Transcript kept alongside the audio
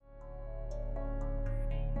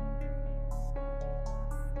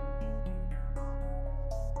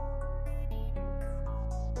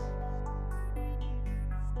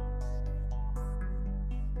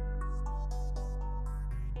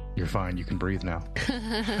You're fine. You can breathe now.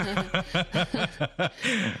 I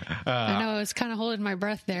know. I was kind of holding my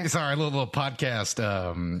breath there. Sorry, a little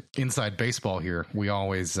podcast inside baseball here. We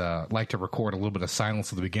always like to record a little bit of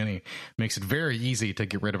silence at the beginning. Makes it very easy to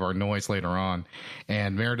get rid of our noise later on.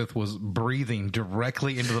 And Meredith was breathing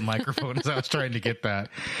directly into the microphone as I was trying to get that.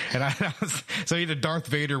 And so either Darth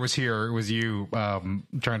Vader was here, or it was you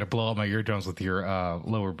trying to blow up my eardrums with your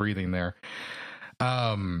lower breathing there.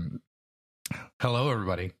 Hello,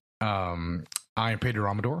 everybody. I am Pedro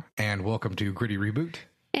Amador, and welcome to Gritty Reboot.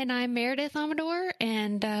 And I'm Meredith Amador,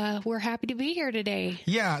 and we're happy to be here today.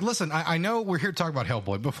 Yeah, listen, I know we're here to talk about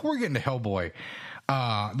Hellboy. Before we get into Hellboy,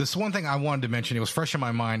 this one thing I wanted to mention, it was fresh in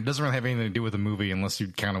my mind. It doesn't really have anything to do with the movie unless you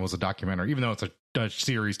count it as a documentary, even though it's a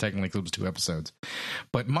series, technically, because it was 2 episodes.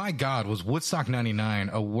 But my God, was Woodstock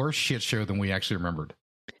 99 a worse shit show than we actually remembered?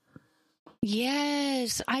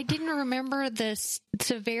 Yes, I didn't remember the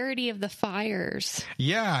severity of the fires.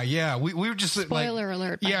 Yeah. We were just spoiler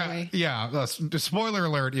alert. By the way. Yeah. Spoiler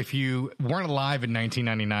alert. If you weren't alive in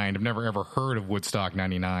 1999, have never ever heard of Woodstock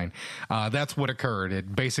 99. That's what occurred.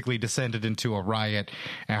 It basically descended into a riot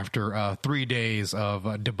after 3 days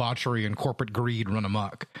of debauchery and corporate greed run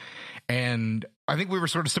amok. And I think we were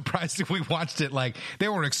sort of surprised if we watched it. Like,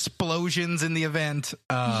 there were explosions in the event.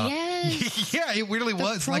 Yes. Yeah, it really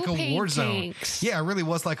was like a war zone. Yeah, it really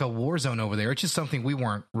was like a war zone over there. It's just something we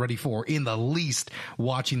weren't ready for in the least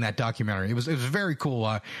watching that documentary. It was very cool.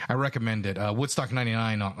 I recommend it. Woodstock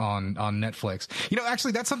 99 on Netflix. You know,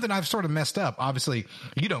 actually, that's something I've sort of messed up. Obviously,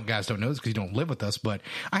 guys don't know this because you don't live with us, but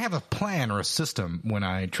I have a plan or a system when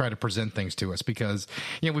I try to present things to us because,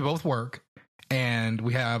 we both work. And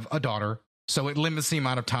we have a daughter, so it limits the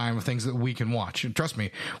amount of time of things that we can watch. And trust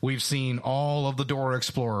me, we've seen all of the Dora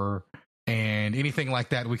Explorer and anything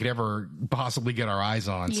like that we could ever possibly get our eyes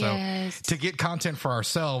on. Yes. So to get content for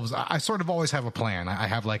ourselves, I sort of always have a plan. I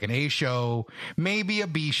have like an A show, maybe a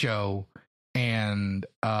B show, and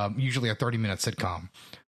usually a 30-minute sitcom.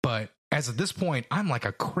 But as of this point, I'm like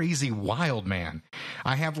a crazy wild man.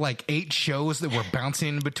 I have like 8 shows that we're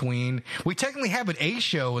bouncing in between. We technically have an A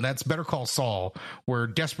show, and that's Better Call Saul. We're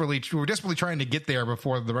desperately trying to get there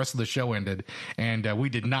before the rest of the show ended, and we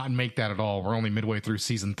did not make that at all. We're only midway through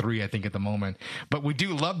season 3, I think, at the moment. But we do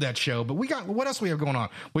love that show. But what else we have going on?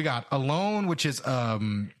 We got Alone, which is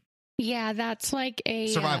yeah, that's like a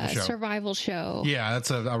survival show. Yeah, that's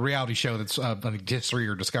a reality show that's I think History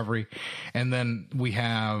or Discovery. And then we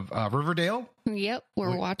have Riverdale. Yep,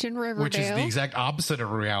 we're watching Riverdale, which is the exact opposite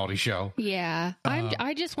of a reality show. Yeah,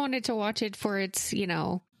 I just wanted to watch it for its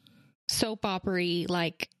soap opera-y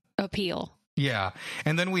like appeal. Yeah,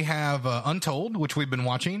 and then we have Untold, which we've been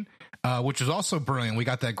watching, which is also brilliant. We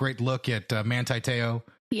got that great look at Manti Te'o.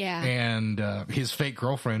 Yeah. And his fake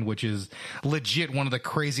girlfriend, which is legit one of the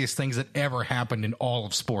craziest things that ever happened in all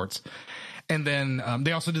of sports. And then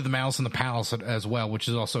they also did the Malice in the Palace as well, which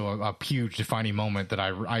is also a huge defining moment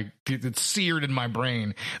that it's seared in my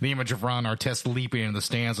brain. The image of Ron Artest leaping in the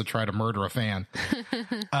stands to try to murder a fan.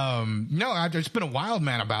 No, I've just been a wild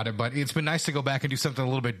man about it, but it's been nice to go back and do something a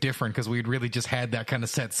little bit different because we'd really just had that kind of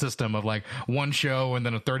set system of like one show and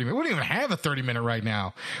then a 30-minute. We don't even have a 30-minute right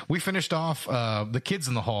now. We finished off The Kids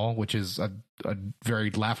in the Hall, which is a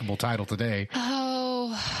very laughable title today.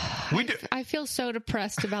 I feel so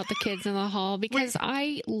depressed about The Kids in the Hall because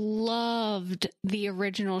I loved the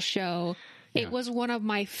original show. Yeah. It was one of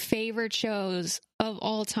my favorite shows of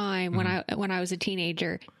all time when I was a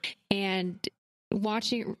teenager, and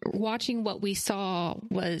watching what we saw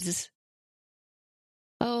was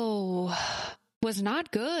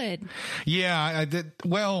not good. Yeah, I did.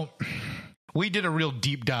 Well, we did a real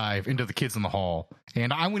deep dive into The Kids in the Hall,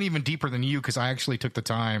 and I went even deeper than you because I actually took the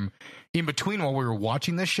time in between while we were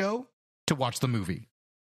watching this show to watch the movie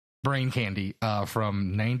Brain Candy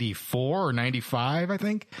from 94 or 95, I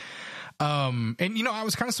think. And, I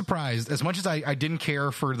was kind of surprised. As much as I didn't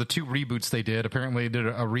care for the 2 reboots they did, apparently they did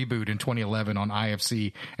a reboot in 2011 on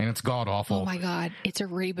IFC, and it's god-awful. Oh, my God. It's a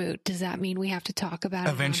reboot. Does that mean we have to talk about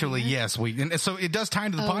it? Eventually, yes. And so it does tie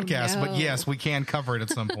into the podcast, but yes, we can cover it at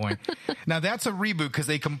some point. Now, that's a reboot because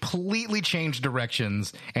they completely changed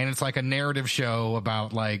directions, and it's like a narrative show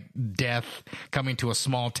about, like, death coming to a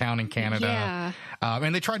small town in Canada. Yeah.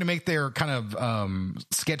 And they tried to make their kind of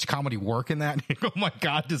sketch comedy work in that. Oh, my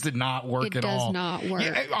God, does it not work at all. It does not work.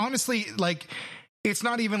 Yeah, honestly, like, it's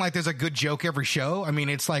not even like there's a good joke every show. I mean,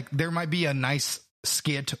 it's like there might be a nice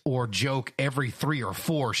skit or joke every 3 or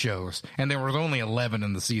 4 shows, and there was only 11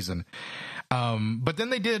 in the season. But then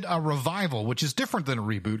they did a revival, which is different than a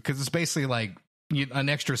reboot because it's basically like an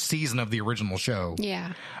extra season of the original show.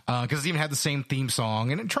 Yeah. Because it even had the same theme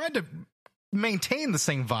song, and it tried to maintain the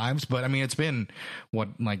same vibes, but I mean, it's been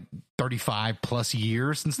like 35 plus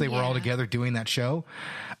years since they were all together doing that show.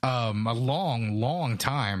 A long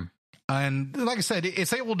time. And like I said,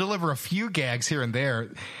 it's able to deliver a few gags here and there.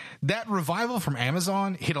 That revival from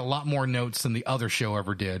Amazon hit a lot more notes than the other show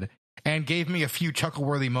ever did, and gave me a few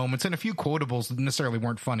chuckle-worthy moments and a few quotables that necessarily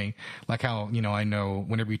weren't funny. Like how, I know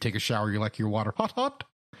whenever you take a shower, you like your water hot.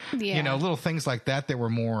 Yeah. Little things like that were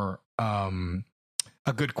more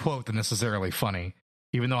a good quote than necessarily funny.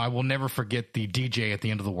 Even though I will never forget the DJ at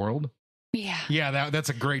the end of the world. Yeah. Yeah, that's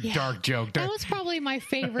a great dark joke. That was probably my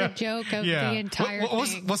favorite joke of the entire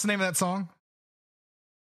thing. What's the name of that song?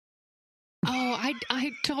 Oh,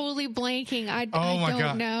 I totally blanking. I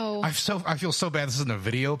don't know. I feel so bad this isn't a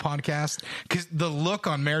video podcast, because the look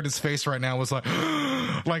on Meredith's face right now was like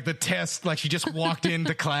like the test, like she just walked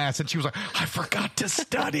into class and she was like, I forgot to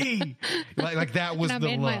study. like that was and the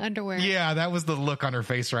I'm in look. My underwear. Yeah, that was the look on her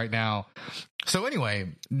face right now. So anyway,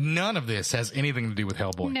 none of this has anything to do with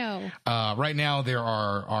Hellboy. No. Right now there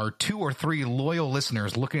are 2 or 3 loyal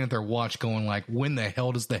listeners looking at their watch going like, when the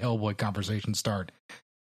hell does the Hellboy conversation start?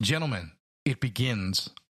 Gentlemen, it begins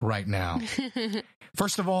right now.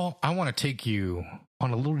 First of all, I want to take you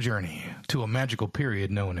on a little journey to a magical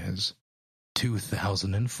period known as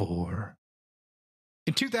 2004.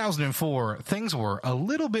 In 2004, things were a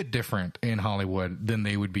little bit different in Hollywood than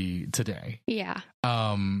they would be today. Yeah.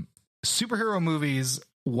 Superhero movies,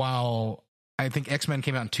 while I think X-Men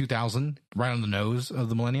came out in 2000, right on the nose of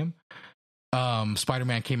the millennium,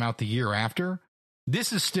 Spider-Man came out the year after.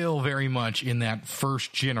 This is still very much in that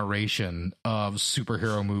first generation of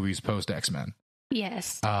superhero movies post X-Men.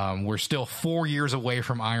 Yes. We're still 4 years away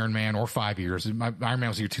from Iron Man, or 5 years. Iron Man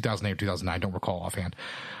was either 2008 or 2009. Don't recall offhand,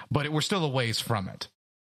 but we're still a ways from it.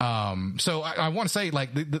 So I want to say,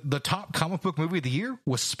 like, the top comic book movie of the year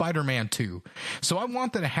was Spider-Man 2. So I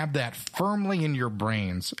want to have that firmly in your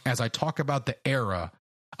brains as I talk about the era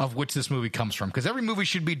of which this movie comes from, because every movie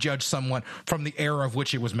should be judged somewhat from the era of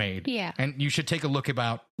which it was made. Yeah. And you should take a look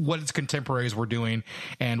about what its contemporaries were doing,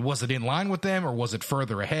 and was it in line with them, or was it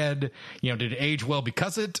further ahead? Did it age well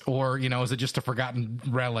because or, is it just a forgotten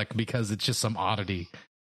relic because it's just some oddity?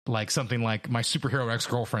 Like something like My Superhero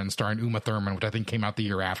Ex-Girlfriend starring Uma Thurman, which I think came out the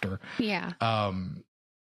year after. Yeah.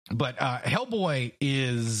 But Hellboy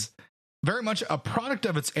is very much a product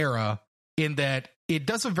of its era, in that it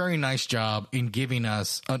does a very nice job in giving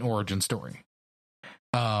us an origin story,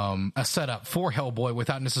 a setup for Hellboy,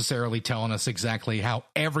 without necessarily telling us exactly how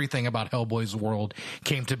everything about Hellboy's world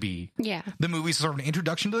came to be. Yeah. The movie's sort of an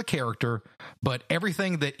introduction to the character, but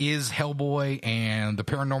everything that is Hellboy and the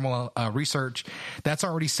paranormal research, that's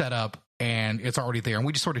already set up and it's already there, and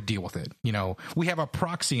we just sort of deal with it. We have a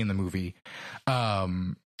proxy in the movie.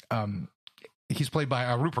 He's played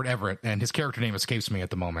by Rupert Everett, and his character name escapes me at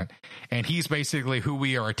the moment. And he's basically who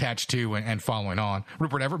we are attached to and following on.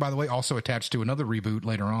 Rupert Everett, by the way, also attached to another reboot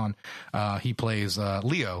later on. He plays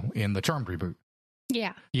Leo in the Charmed reboot.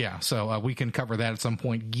 Yeah. Yeah, so we can cover that at some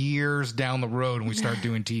point years down the road when we start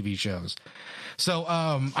doing TV shows. So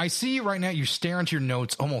I see right now you're staring at your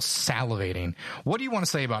notes, almost salivating. What do you want to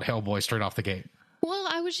say about Hellboy straight off the gate? Well,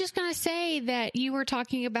 I was just going to say that you were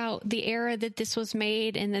talking about the era that this was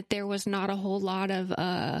made, and that there was not a whole lot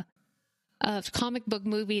of comic book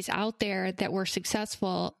movies out there that were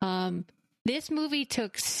successful. This movie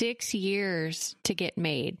took 6 years to get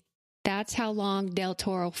made. That's how long Del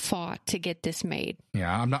Toro fought to get this made.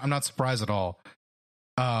 Yeah, I'm not surprised at all.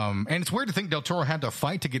 And it's weird to think Del Toro had to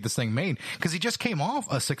fight to get this thing made, because he just came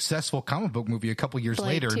off a successful comic book movie a couple years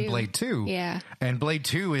later in Blade 2. Yeah. And Blade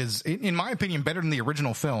 2 is, in my opinion, better than the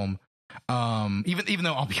original film. Even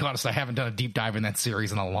though I'll be honest, I haven't done a deep dive in that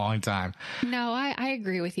series in a long time. No, I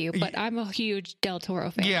agree with you, but I'm a huge Del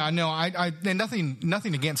Toro fan. Yeah, no, and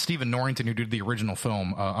nothing against Stephen Norrington, who did the original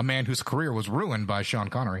film, a man whose career was ruined by Sean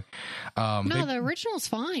Connery. The original's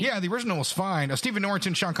fine. Yeah, the original was fine. Stephen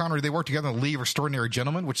Norrington, Sean Connery, they worked together in League of Extraordinary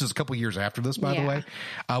Gentlemen, which is a couple years after this, by the way.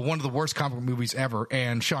 One of the worst comic book movies ever.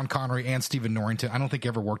 And Sean Connery and Stephen Norrington, I don't think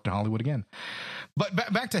ever worked in Hollywood again. But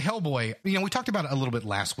back to Hellboy, we talked about it a little bit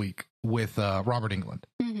last week with Robert Englund.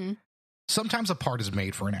 Mm-hmm. Sometimes a part is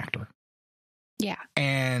made for an actor. Yeah.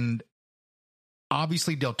 And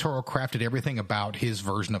obviously Del Toro crafted everything about his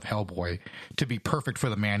version of Hellboy to be perfect for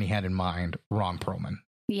the man he had in mind, Ron Perlman.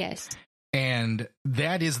 Yes. And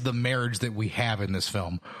that is the marriage that we have in this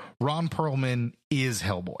film. Ron Perlman is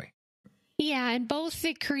Hellboy. Yeah, and both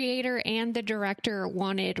the creator and the director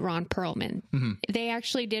wanted Ron Perlman. Mm-hmm. They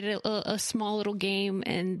actually did a small little game,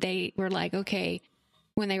 and they were like, okay,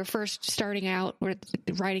 when they were first starting out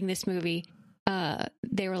writing this movie,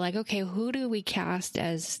 they were like, okay, who do we cast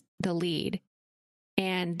as the lead?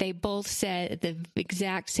 And they both said at the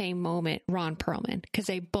exact same moment, Ron Perlman, because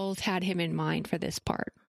they both had him in mind for this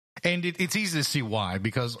part. And it's easy to see why,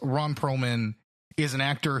 because Ron Perlman is an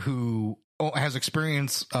actor who has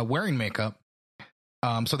experience wearing makeup.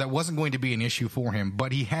 So that wasn't going to be an issue for him,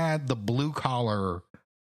 but he had the blue collar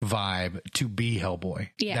vibe to be Hellboy.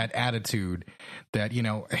 Yeah. That attitude that,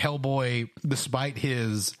 Hellboy, despite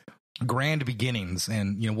his grand beginnings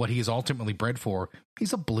and, what he is ultimately bred for,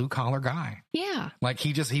 he's a blue collar guy. Yeah. Like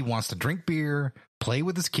he wants to drink beer, play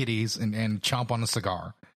with his kitties and chomp on a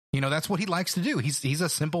cigar. That's what he likes to do. He's a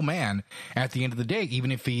simple man at the end of the day,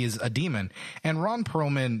 even if he is a demon. And Ron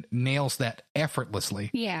Perlman nails that effortlessly.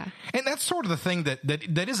 Yeah. And that's sort of the thing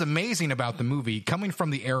that is amazing about the movie, coming from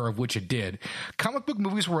the era of which it did. Comic book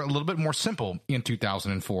movies were a little bit more simple in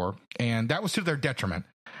 2004, and that was to their detriment.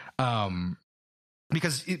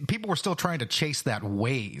 Because people were still trying to chase that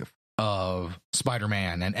wave of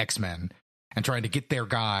Spider-Man and X-Men and trying to get their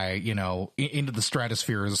guy, into the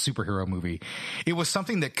stratosphere as a superhero movie. It was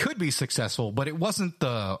something that could be successful, but it wasn't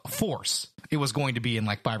the force it was going to be in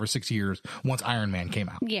like 5 or 6 years once Iron Man came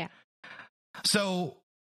out. Yeah. So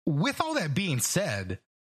with all that being said,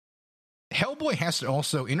 Hellboy has to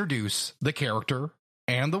also introduce the character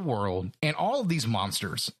and the world and all of these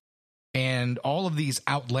monsters and all of these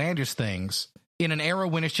outlandish things in an era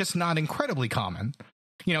when it's just not incredibly common.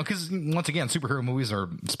 Because once again, superhero movies are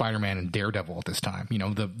Spider-Man and Daredevil at this time.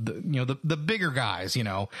 The bigger guys.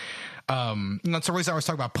 That's the reason I always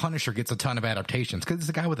talk about Punisher gets a ton of adaptations because it's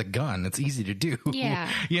a guy with a gun. It's easy to do. Yeah.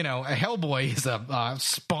 A Hellboy is a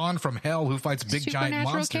spawn from hell who fights big giant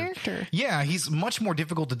monsters. Character. Yeah, he's much more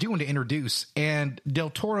difficult to do and to introduce, and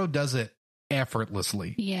Del Toro does it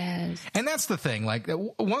effortlessly. Yes. And that's the thing. Like,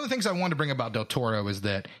 one of the things I wanted to bring about Del Toro is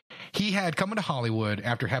that he had come into Hollywood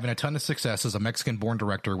after having a ton of success as a Mexican-born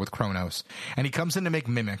director with Cronos, and he comes in to make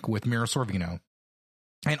Mimic with Mira Sorvino.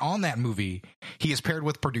 And on that movie, he is paired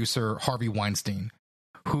with producer Harvey Weinstein,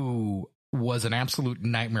 who was an absolute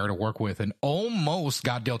nightmare to work with and almost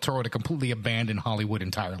got Del Toro to completely abandon Hollywood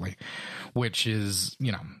entirely, which is,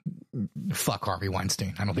 fuck Harvey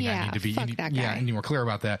Weinstein. I don't think I need to be any more clear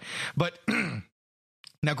about that. But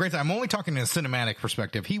now, granted, I'm only talking in a cinematic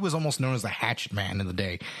perspective. He was almost known as the hatchet man in the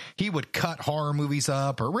day. He would cut horror movies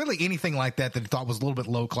up or really anything like that he thought was a little bit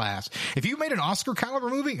low class. If you made an Oscar caliber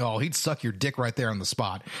movie, he'd suck your dick right there on the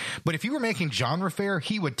spot. But if you were making genre fare,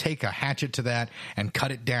 he would take a hatchet to that and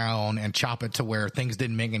cut it down and chop it to where things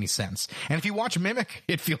didn't make any sense. And if you watch Mimic,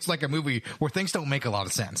 it feels like a movie where things don't make a lot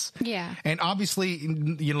of sense. Yeah. And obviously,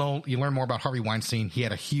 you learn more about Harvey Weinstein. He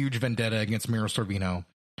had a huge vendetta against Mira Sorvino.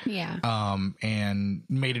 Yeah. And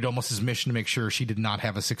made it almost his mission to make sure she did not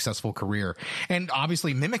have a successful career. And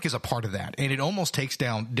obviously Mimic is a part of that. And it almost takes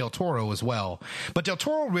down Del Toro as well. But Del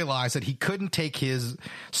Toro realized that he couldn't take his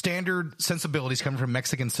standard sensibilities coming from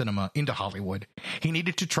Mexican cinema into Hollywood. He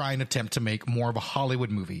needed to try and attempt to make more of a Hollywood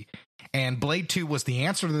movie. And Blade 2 was the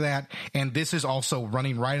answer to that. And this is also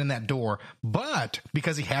running right in that door. But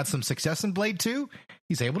because he had some success in Blade 2,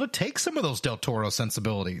 he's able to take some of those Del Toro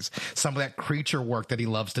sensibilities, some of that creature work that he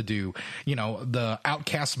loves to do, the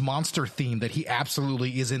outcast monster theme that he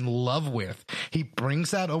absolutely is in love with. He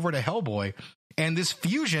brings that over to Hellboy. And this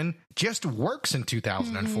fusion just works in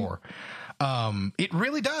 2004. It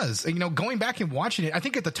really does. Going back and watching it, I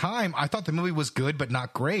think at the time I thought the movie was good, but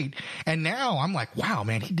not great. And now I'm like, wow,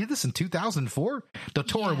 man, he did this in 2004. Del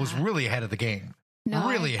Toro was really ahead of the game. No,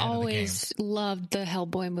 really I always loved the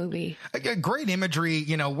Hellboy movie. Great imagery,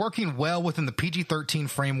 working well within the PG-13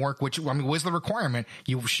 framework, which, was the requirement.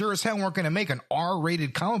 You sure as hell weren't going to make an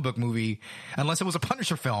R-rated comic book movie unless it was a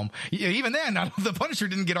Punisher film. Even then, the Punisher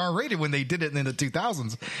didn't get R-rated when they did it in the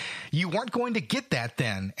 2000s. You weren't going to get that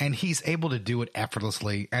then, and he's able to do it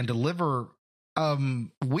effortlessly and deliver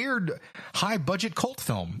weird high-budget cult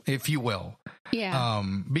film, if you will. Yeah.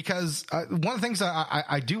 Because one of the things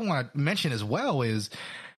I do want to mention as well is,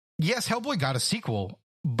 yes, Hellboy got a sequel,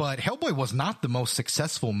 but Hellboy was not the most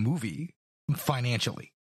successful movie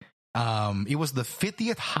financially. It was the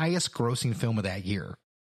 50th highest grossing film of that year.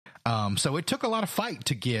 So it took a lot of fight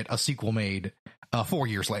to get a sequel made 4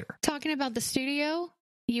 years later. Talking about the studio,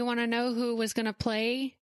 you want to know who was going to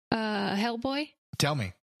play Hellboy? Tell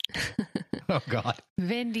me. Oh God.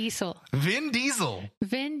 Vin Diesel. Vin Diesel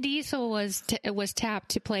was tapped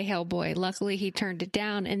to play Hellboy. Luckily, he turned it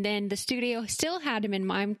down, and then the studio still had him in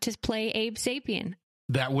mind to play Abe Sapien.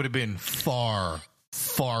 That would have been far,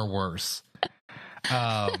 far worse.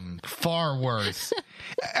 Far worse.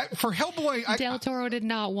 For Hellboy, Del Toro did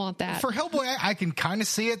not want that. For Hellboy, I can kind of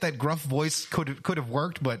see it. That gruff voice could have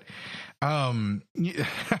worked, but I've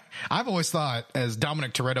always thought as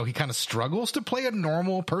Dominic Toretto, he kind of struggles to play a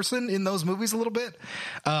normal person in those movies a little bit.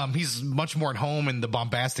 He's much more at home in the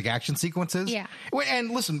bombastic action sequences. Yeah.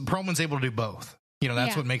 And listen, Perlman's able to do both.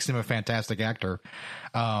 That's what makes him a fantastic actor.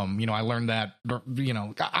 I learned that,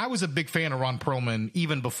 I was a big fan of Ron Perlman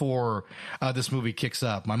even before this movie kicks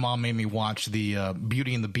up. My mom made me watch the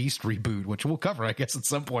Beauty and the Beast reboot, which we'll cover, I guess, at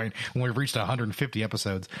some point when we've reached 150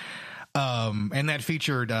 episodes. And that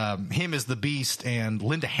featured him as the Beast and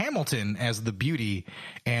Linda Hamilton as the Beauty,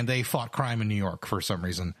 and they fought crime in New York for some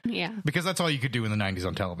reason. Yeah. Because that's all you could do in the 90s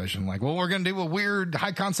on television. Like, well, we're going to do a weird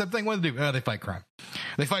high concept thing. What do they do? They fight crime.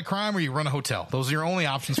 They fight crime or you run a hotel. Those are your only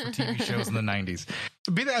options for TV shows in the 90s.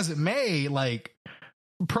 Be that as it may, like,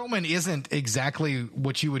 Perlman isn't exactly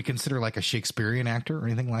what you would consider like a Shakespearean actor or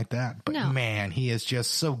anything like that. But man, he is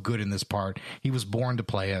just so good in this part. He was born to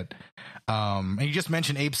play it. And you just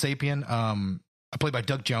mentioned Abe Sapien, played by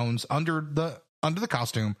Doug Jones under the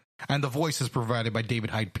costume, and the voice is provided by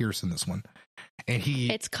David Hyde Pierce in this one. And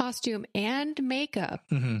it's costume and makeup.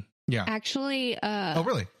 Mm-hmm. Yeah. Actually, oh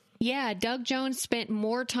really? Yeah, Doug Jones spent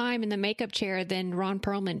more time in the makeup chair than Ron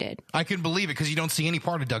Perlman did. I can believe it because you don't see any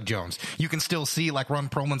part of Doug Jones. You can still see like Ron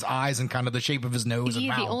Perlman's eyes and kind of the shape of his nose and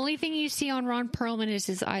mouth. The only thing you see on Ron Perlman is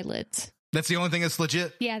his eyelids. That's the only thing that's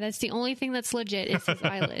legit? Yeah, that's the only thing that's legit is his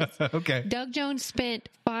eyelids. Okay. Doug Jones spent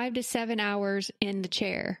 5 to 7 hours in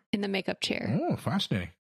the makeup chair. Oh, fascinating.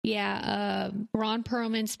 Yeah, Ron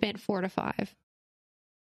Perlman spent 4 to 5.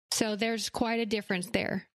 So there's quite a difference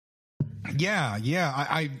there. Yeah.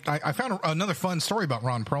 I found another fun story about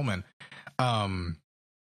Ron Perlman.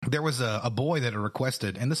 There was a boy that had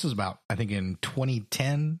requested, and this was about, I think in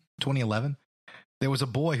 2010, 2011. There was a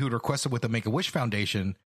boy who had requested with the Make-A-Wish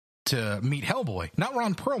Foundation to meet Hellboy. Not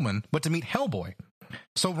Ron Perlman, but to meet Hellboy.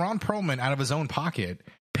 So Ron Perlman, out of his own pocket,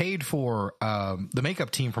 paid for the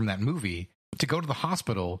makeup team from that movie to go to the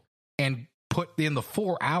hospital and put in the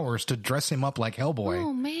 4 hours to dress him up like Hellboy.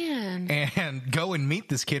 Oh, man. And go and meet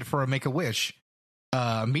this kid for a Make-A-Wish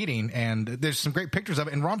meeting. And there's some great pictures of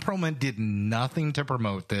it. And Ron Perlman did nothing to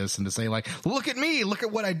promote this and to say, like, look at me, look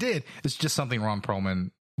at what I did. It's just something Ron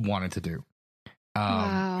Perlman wanted to do.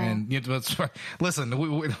 Wow. And listen,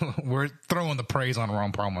 we're throwing the praise on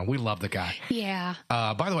Ron Perlman. We love the guy. Yeah.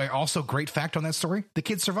 By the way, also great fact on that story: the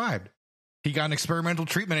kid survived. He got an experimental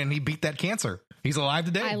treatment and he beat that cancer. He's alive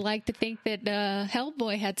today. I like to think that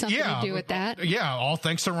Hellboy had something to do with that. Yeah, all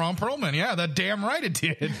thanks to Ron Perlman. Yeah, that damn right it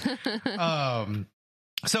did.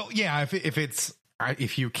 So yeah,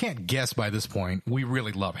 if you can't guess by this point, we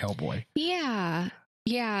really love Hellboy. Yeah,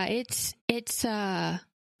 it's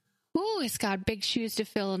got big shoes to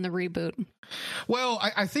fill in the reboot. Well,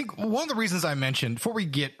 I think one of the reasons I mentioned before we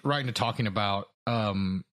get right into talking about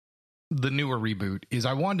the newer reboot is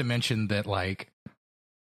I wanted to mention that, like,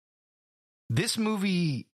 this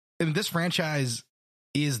movie and this franchise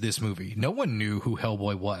is this movie. No one knew who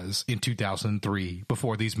Hellboy was in 2003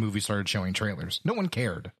 before these movies started showing trailers. No one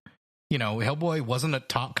cared. Hellboy wasn't a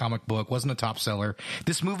top comic book, wasn't a top seller.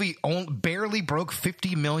 This movie barely broke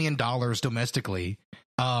 $50 million domestically.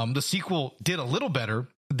 The sequel did a little better.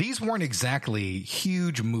 These weren't exactly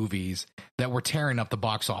huge movies that were tearing up the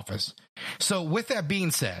box office. So with that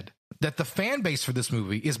being said, that the fan base for this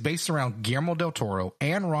movie is based around Guillermo Del Toro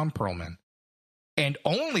and Ron Perlman, and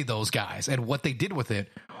only those guys and what they did with it,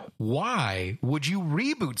 why would you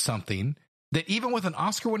reboot something that even with an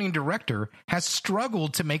Oscar-winning director has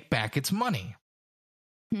struggled to make back its money?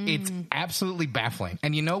 It's absolutely baffling.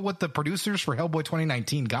 And you know what the producers for Hellboy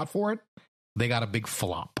 2019 got for it? They got a big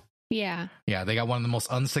flop. Yeah. Yeah, they got one of the most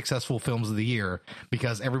unsuccessful films of the year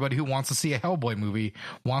because everybody who wants to see a Hellboy movie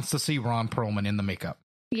wants to see Ron Perlman in the makeup.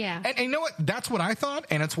 Yeah. And you know what? That's what I thought,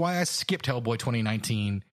 and it's why I skipped Hellboy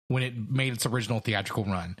 2019 when it made its original theatrical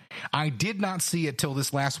run. I did not see it till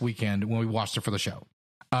this last weekend when we watched it for the show.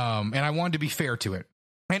 And I wanted to be fair to it.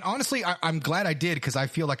 And honestly, I'm glad I did because I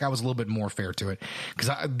feel like I was a little bit more fair to it.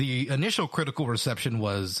 Because the initial critical reception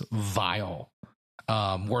was vile.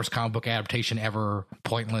 Worst comic book adaptation ever,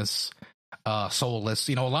 pointless, soulless.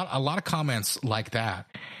 A lot of comments like that.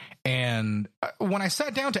 And when I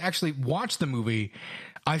sat down to actually watch the movie,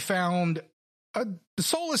 I found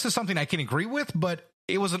soulless is something I can agree with, but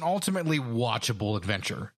it was an ultimately watchable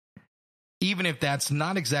adventure, even if that's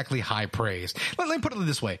not exactly high praise. Let me put it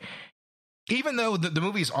this way. Even though the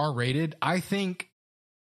movie is R-rated, I think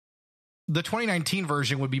the 2019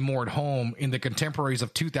 version would be more at home in the contemporaries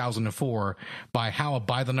of 2004 by how a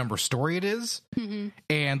by-the-number story it is. Mm-hmm.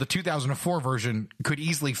 And the 2004 version could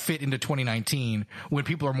easily fit into 2019 when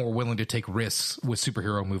people are more willing to take risks with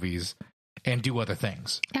superhero movies and do other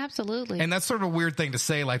things. Absolutely. And that's sort of a weird thing to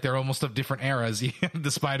say, like they're almost of different eras,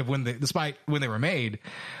 despite when they were made.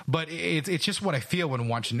 But it's just what I feel when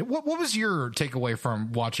watching it. What was your takeaway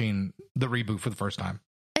from watching the reboot for the first time?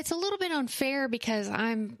 It's a little bit unfair because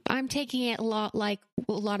I'm taking it a lot like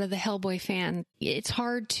a lot of the Hellboy fan. It's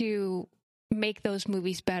hard to make those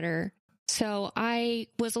movies better. So I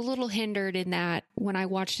was a little hindered in that when I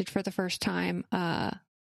watched it for the first time.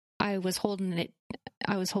 I was holding it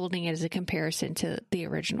as a comparison to the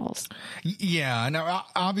originals. Yeah. Now,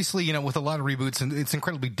 obviously, with a lot of reboots, it's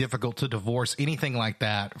incredibly difficult to divorce anything like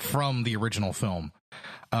that from the original film.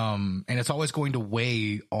 And it's always going to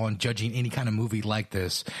weigh on judging any kind of movie like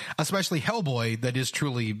this, especially Hellboy, that is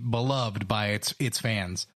truly beloved by its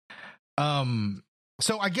fans.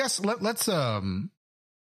 So I guess let's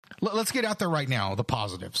get out there right now, the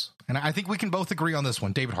positives. And I think we can both agree on this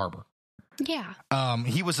one, David Harbour. Yeah.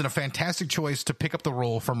 He was a fantastic choice to pick up the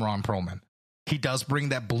role from Ron Perlman. He does bring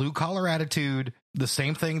that blue collar attitude, the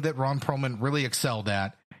same thing that Ron Perlman really excelled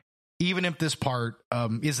at. Even if this part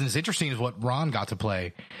isn't as interesting as what Ron got to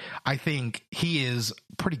play, I think he is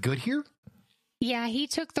pretty good here. Yeah, he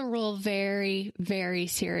took the role very, very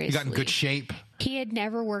seriously. He got in good shape. He had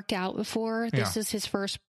never worked out before. This is his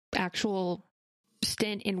first actual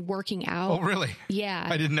stint in working out. Oh, really? Yeah.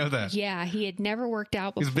 I didn't know that. Yeah, he had never worked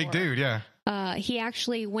out before. He's a big dude, yeah. He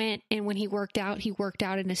actually went, and when he worked out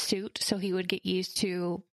in a suit, so he would get used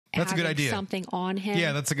to that's a good idea. Something on him.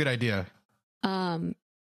 Yeah, that's a good idea.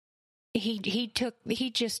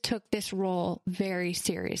 He just took this role very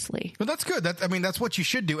seriously. Well, that's good. That's what you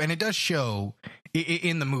should do, and it does show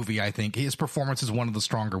in the movie. I think his performance is one of the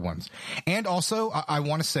stronger ones, and also I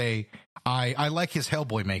want to say I like his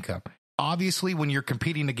Hellboy makeup. Obviously, when you're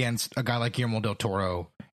competing against a guy like Guillermo Del Toro,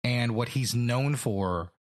 and what he's known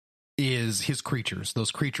for is his creatures,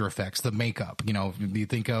 those creature effects, the makeup. You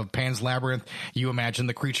think of Pan's Labyrinth, you imagine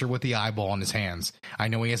the creature with the eyeball in his hands. I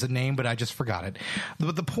know he has a name, but I just forgot it.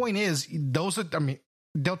 But the point is, Del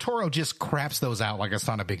Toro just craps those out like it's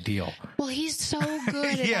not a big deal. Well, he's so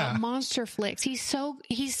good at monster flicks. He's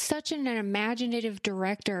such an imaginative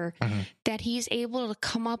director that he's able to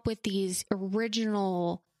come up with these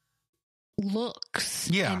original looks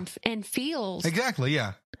and feels. Exactly,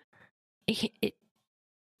 yeah.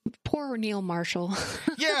 Poor Neil Marshall.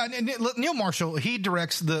 Yeah, and Neil Marshall, he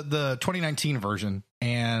directs the 2019 version,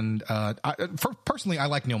 and personally, I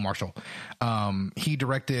like Neil Marshall. He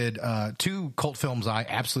directed 2 cult films I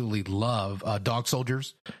absolutely love, Dog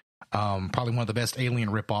Soldiers, probably one of the best Alien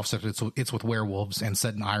ripoffs. It's with werewolves and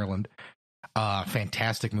set in Ireland.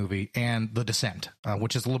 Fantastic movie. And The Descent,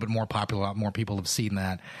 which is a little bit more popular. A lot more people have seen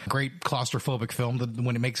that. Great claustrophobic film.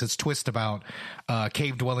 When it makes its twist about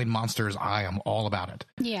cave-dwelling monsters, I am all about it.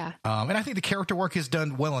 Yeah. And I think the character work is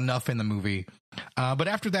done well enough in the movie. But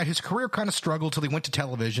after that, his career kind of struggled till he went to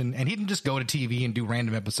television, and he didn't just go to TV and do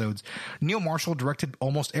random episodes. Neil Marshall directed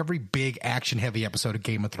almost every big action-heavy episode of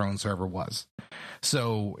Game of Thrones there ever was.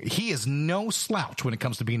 So he is no slouch when it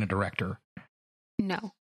comes to being a director.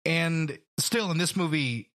 No. And still, in this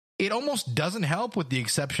movie, it almost doesn't help, with the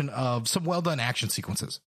exception of some well-done action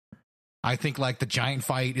sequences. I think, like, the giant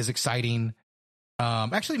fight is exciting.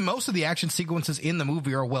 Actually, most of the action sequences in the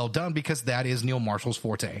movie are well done because that is Neil Marshall's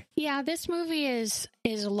forte. Yeah, this movie is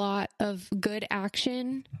a lot of good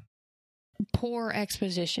action, poor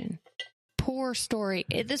exposition, poor story.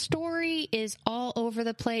 The story is all over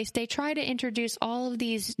the place. They try to introduce all of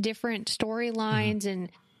these different storylines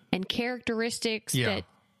and characteristics that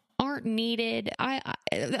aren't needed. I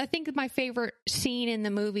think my favorite scene in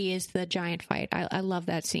the movie is the giant fight. I love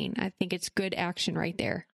that scene. I think it's good action right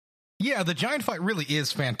there. Yeah, the giant fight really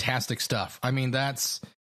is fantastic stuff. I mean, that's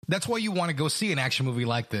why you want to go see an action movie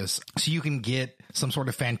like this, so you can get some sort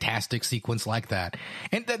of fantastic sequence like that.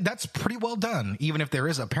 And that's pretty well done, even if there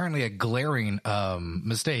is apparently a glaring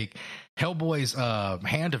mistake. Hellboy's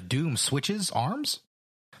Hand of Doom switches arms.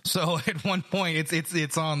 So at one point,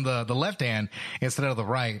 it's on the left hand instead of the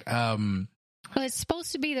right. Well, it's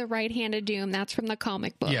supposed to be the right hand of Doom. That's from the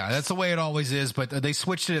comic book. Yeah, that's the way it always is. But they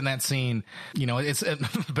switched it in that scene. It's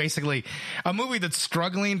basically a movie that's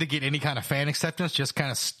struggling to get any kind of fan acceptance, just kind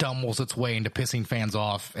of stumbles its way into pissing fans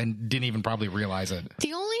off and didn't even probably realize it.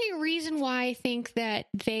 The only reason why I think that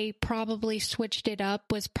they probably switched it up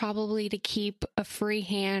was probably to keep a free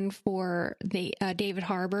hand for the David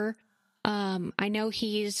Harbour. I know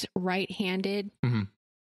he's right-handed. Mm-hmm.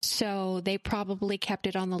 So they probably kept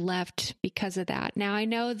it on the left because of that. Now, I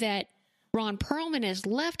know that Ron Perlman is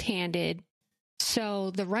left-handed, so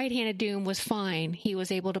the right hand of Doom was fine. He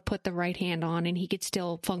was able to put the right hand on, and he could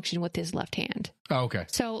still function with his left hand. Oh, okay.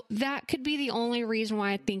 So that could be the only reason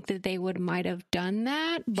why I think that they might have done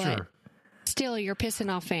that. But sure. still, you're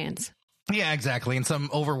pissing off fans. Yeah, exactly. And some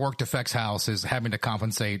overworked effects house is having to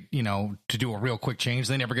compensate, to do a real quick change.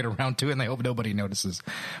 They never get around to it, and they hope nobody notices.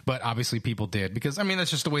 But obviously people did, because,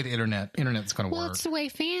 that's just the way the internet's going to work. Well, it's the way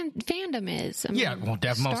fandom is. Most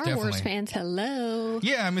definitely. Star Wars fans, hello.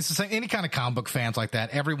 Yeah, it's the same. Any kind of comic book fans like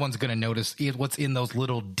that, everyone's going to notice what's in those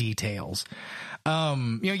little details.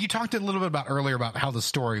 You talked a little bit earlier about how the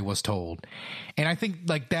story was told. And I think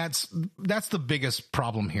that's the biggest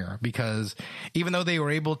problem here, because even though they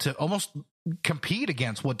were able to almost compete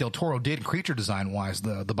against what Del Toro did creature design wise,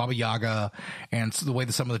 the Baba Yaga and the way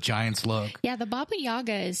that some of the giants look. Yeah, the Baba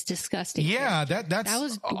Yaga is disgusting. Yeah, that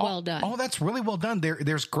was well done. Oh, that's really well done.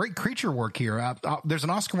 There's great creature work here. There's an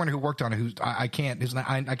Oscar winner who worked on it I can't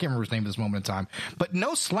remember his name at this moment in time, but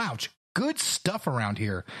no slouch. Good stuff around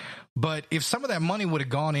here. But if some of that money would have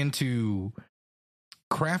gone into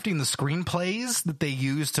crafting the screenplays that they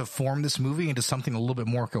used to form this movie into something a little bit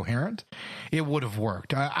more coherent, it would have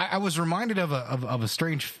worked. I was reminded of a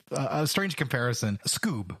strange comparison.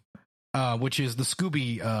 Scoob, which is the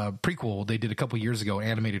Scooby prequel they did a couple years ago,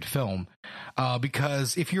 animated film.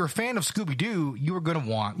 Because if you're a fan of Scooby-Doo, you were going to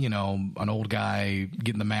want, an old guy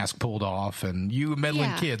getting the mask pulled off and you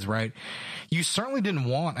meddling kids, right? You certainly didn't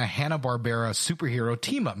want a Hanna-Barbera superhero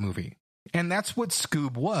team-up movie. And that's what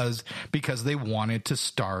Scoob was, because they wanted to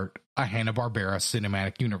start a Hanna-Barbera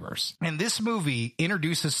cinematic universe. And this movie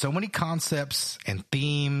introduces so many concepts and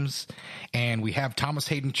themes, and we have Thomas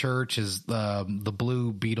Hayden Church as the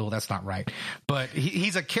Blue Beetle. That's not right. But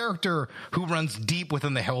he's a character who runs deep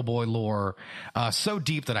within the Hellboy lore, so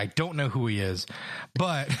deep that I don't know who he is.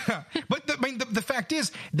 But the fact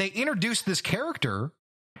is, they introduced this character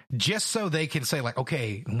just so they can say,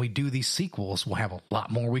 okay, when we do these sequels, we'll have a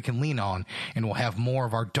lot more we can lean on, and we'll have more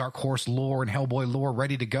of our Dark Horse lore and Hellboy lore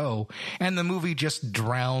ready to go. And the movie just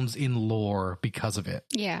drowns in lore because of it.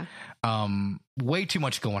 Yeah. Way too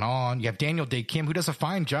much going on. You have Daniel Day Kim, who does a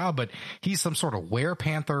fine job, but he's some sort of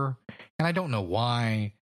werepanther, and I don't know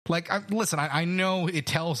why. I know it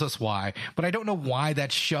tells us why, but I don't know why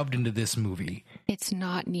that's shoved into this movie. It's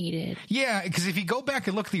not needed. Yeah, because if you go back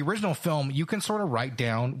and look at the original film, you can sort of write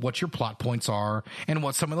down what your plot points are and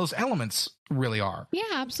what some of those elements really are. Yeah,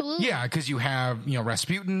 absolutely. Yeah, because you have,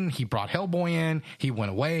 Rasputin, he brought Hellboy in, he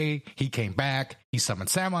went away, he came back, he summoned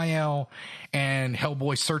Samael, and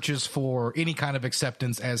Hellboy searches for any kind of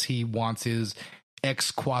acceptance as he wants his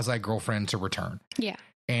ex-quasi-girlfriend to return. Yeah.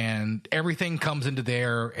 And everything comes into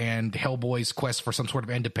there, and Hellboy's quest for some sort of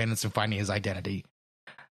independence and finding his identity.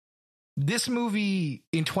 This movie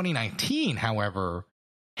in 2019, however,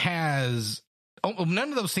 has none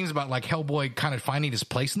of those things about Hellboy kind of finding his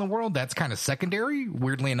place in the world. That's kind of secondary,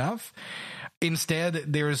 weirdly enough. Instead,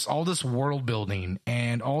 there's all this world building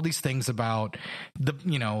and all these things about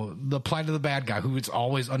the plight of the bad guy who is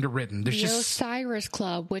always underwritten. There's the Osiris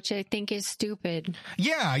Club, which I think is stupid.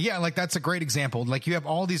 Yeah. That's a great example. You have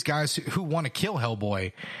all these guys who want to kill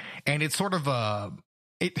Hellboy, and it's sort of I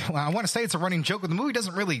want to say it's a running joke, but the movie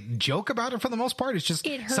doesn't really joke about it for the most part. It's just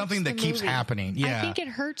something that keeps happening. Yeah. I think it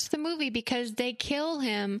hurts the movie because they kill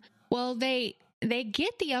him. Well, they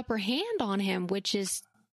get the upper hand on him, which is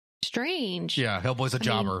strange. Yeah, Hellboy's a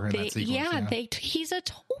jobber in that sequence. Yeah, he's a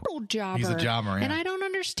total jobber. He's a jobber, yeah. And I don't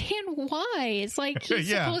understand why. It's he's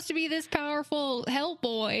supposed to be this powerful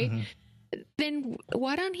Hellboy. Mm-hmm. Then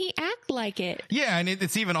why don't he act like it? Yeah, and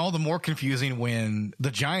it's even all the more confusing when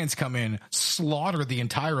the giants come in, slaughter the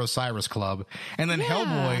entire Osiris Club, and then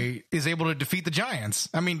Hellboy is able to defeat the giants.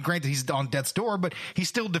 I mean, granted, he's on death's door, but he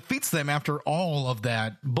still defeats them after all of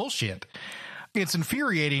that bullshit. It's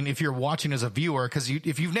infuriating if you're watching as a viewer, because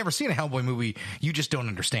if you've never seen a Hellboy movie, you just don't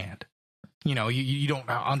understand. You don't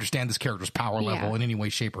understand this character's power level in any way,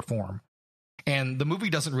 shape, or form. And the movie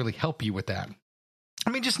doesn't really help you with that. I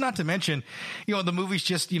mean, just not to mention, the movie's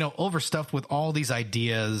just, overstuffed with all these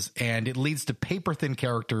ideas, and it leads to paper-thin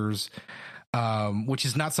characters, which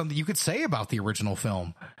is not something you could say about the original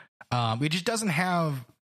film. It just doesn't have...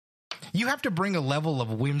 You have to bring a level of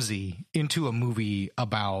whimsy into a movie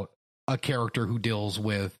about a character who deals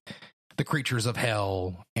with the creatures of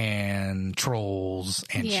hell and trolls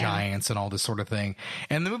and giants and all this sort of thing.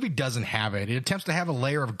 And the movie doesn't have it. It attempts to have a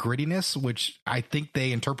layer of grittiness, which I think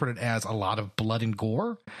they interpret it as a lot of blood and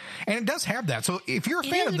gore. And it does have that. So if you're a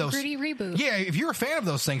fan of those, gritty reboot. Yeah, if you're a fan of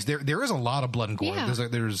those things, there is a lot of blood and gore. Yeah.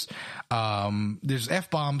 There's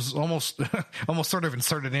F-bombs almost sort of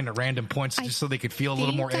inserted in at random points just so they could feel a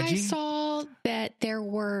little more edgy. I saw that there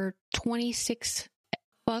were 26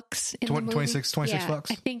 fucks in the movie. 26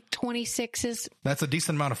 fucks? I think 26 is... That's a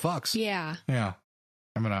decent amount of fucks. Yeah. Yeah.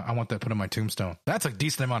 I want that put on my tombstone. That's a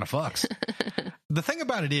decent amount of fucks. The thing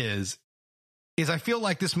about it is, is I feel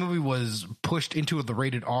like this movie was pushed into the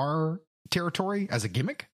rated R territory as a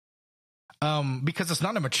gimmick. Because it's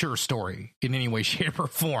not a mature story in any way, shape, or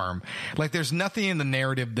form. Like, there's nothing in the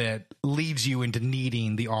narrative that leads you into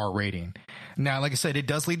needing the R rating. Now, like I said, it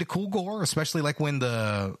does lead to cool gore, especially like when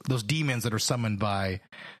those demons that are summoned by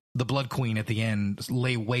the Blood Queen at the end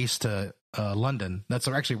lay waste to London. That's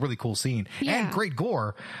actually a really cool scene and great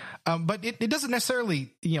gore. But it doesn't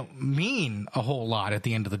necessarily, mean a whole lot at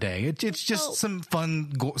the end of the day. It's just some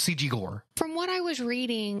fun CG gore. From what I was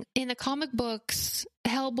reading in the comic books,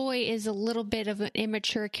 Hellboy is a little bit of an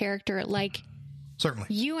immature character. Like, certainly,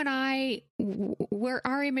 you and I, where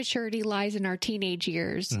our immaturity lies in our teenage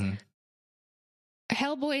years. Mm-hmm.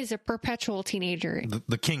 Hellboy is a perpetual teenager,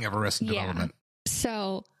 the king of Arrested Development.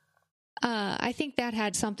 So. I think that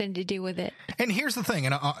had something to do with it. And here's the thing,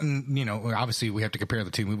 and obviously we have to compare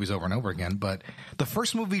the two movies over and over again, but the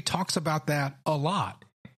first movie talks about that a lot.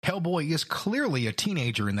 Hellboy is clearly a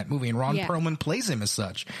teenager in that movie, and Ron Perlman plays him as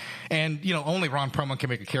such. And, only Ron Perlman can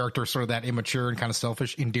make a character sort of that immature and kind of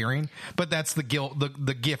selfish, endearing. But that's the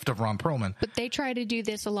gift of Ron Perlman. But they try to do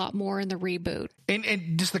this a lot more in the reboot.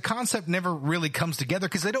 And just the concept never really comes together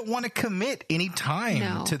because they don't want to commit any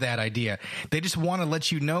time to that idea. They just want to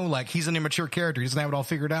let you know, like, he's an immature character. He doesn't have it all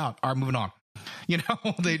figured out. All right, moving on.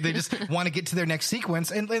 They just want to get to their next sequence.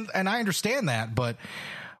 And I understand that, but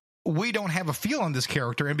we don't have a feel on this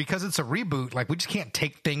character, and because it's a reboot, like, we just can't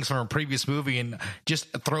take things from a previous movie and just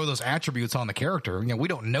throw those attributes on the character. We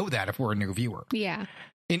don't know that if we're a new viewer. Yeah.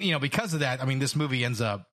 And because of that, I mean, this movie ends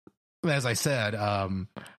up, as I said,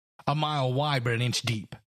 a mile wide but an inch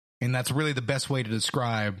deep, and that's really the best way to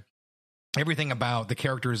describe everything about the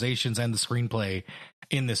characterizations and the screenplay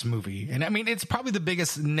in this movie. And I mean, it's probably the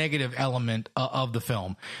biggest negative element of the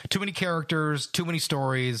film. Too many characters, too many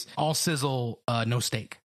stories, all sizzle, no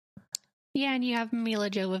steak. Yeah, and you have Mila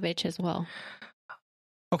Jovovich as well.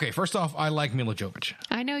 Okay, first off, I like Mila Jovovich.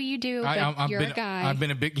 I know you do, but you're a guy. I've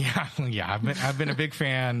been a big I've been a big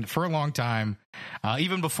fan for a long time.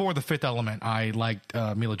 Even before The Fifth Element, I liked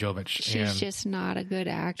Mila Jovovich. She's just not a good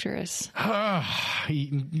actress.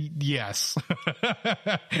 Yes.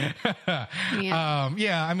 Yeah.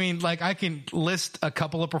 I mean, like, I can list a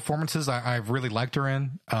couple of performances I've really liked her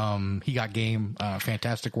in. He Got Game,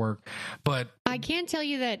 fantastic work. But I can tell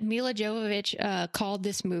you that Mila Jovovich called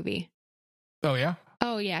this movie. Oh, yeah?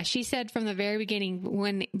 Oh, yeah. She said from the very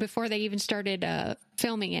beginning, before they even started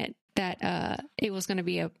filming it, that it was going to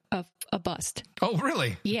be a bust. Oh,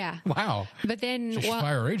 really? Yeah. Wow. But then, she should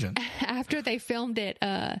fire her agent. After they filmed it,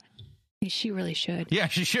 she really should. Yeah,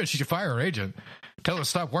 she should. She should fire her agent. Tell her to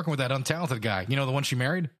stop working with that untalented guy. The one she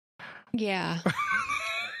married? Yeah.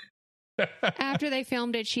 After they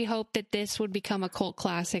filmed it, she hoped that this would become a cult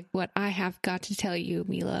classic. What I have got to tell you,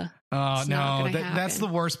 Mila. No, that's the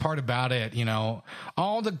worst part about it.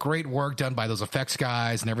 All the great work done by those effects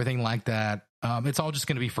guys and everything like that, it's all just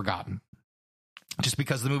going to be forgotten just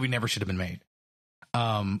because the movie never should have been made.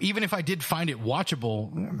 Even if I did find it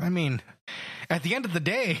watchable, I mean, at the end of the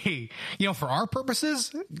day, for our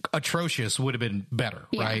purposes, atrocious would have been better,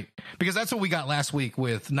 right? Because that's what we got last week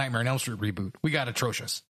with Nightmare on Elm Street reboot. We got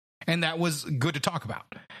atrocious. And that was good to talk about.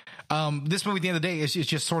 This movie, at the end of the day, is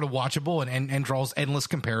just sort of watchable and draws endless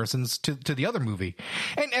comparisons to the other movie.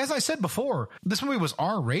 And as I said before, this movie was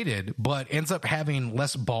R-rated, but ends up having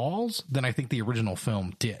less balls than I think the original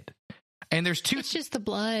film did. And there's two... It's just the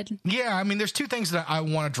blood. Yeah, I mean, there's two things that I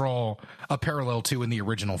want to draw a parallel to in the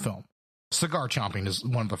original film. Cigar chomping is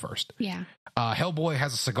one of the first. Yeah. Hellboy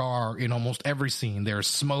has a cigar in almost every scene. There's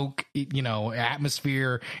smoke,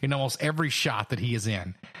 atmosphere in almost every shot that he is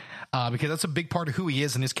in. Because that's a big part of who he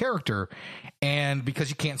is and his character. And because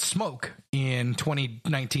you can't smoke in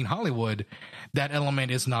 2019 Hollywood, that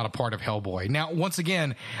element is not a part of Hellboy. Now, once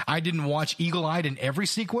again, I didn't watch eagle-eyed in every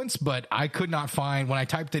sequence, but I could not find, when I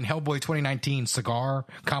typed in Hellboy 2019 cigar,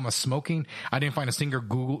 smoking, I didn't find a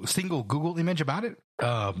single Google image about it.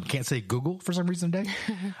 Can't say Google for some reason today.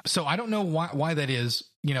 So I don't know why that is.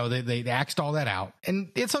 They axed all that out.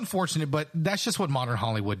 And it's unfortunate, but that's just what modern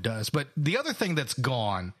Hollywood does. But the other thing that's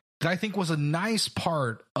gone that I think was a nice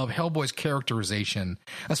part of Hellboy's characterization,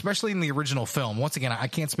 especially in the original film. Once again, I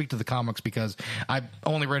can't speak to the comics because I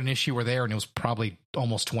only read an issue or there, and it was probably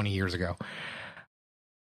almost 20 years ago.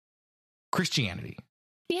 Christianity.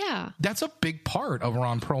 Yeah. That's a big part of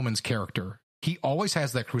Ron Perlman's character. He always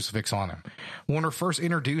has that crucifix on him. When we're first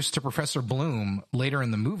introduced to Professor Bloom later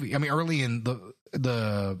in the movie, early in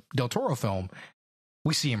the Del Toro film,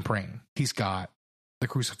 we see him praying. He's got the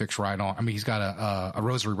crucifix right on. He's got a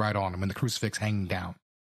rosary right on him and the crucifix hanging down.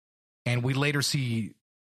 And we later see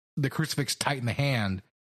the crucifix tighten the hand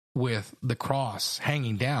with the cross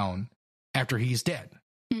hanging down after he's dead.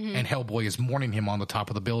 Mm-hmm. And Hellboy is mourning him on the top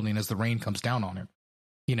of the building as the rain comes down on him.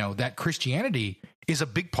 You know, that Christianity is a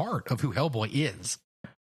big part of who Hellboy is.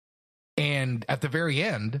 And at the very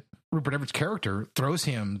end, Rupert Everett's character throws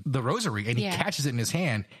him the rosary and he catches it in his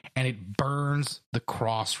hand and it burns the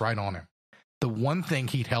cross right on him. The one thing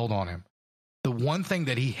he'd held on him, the one thing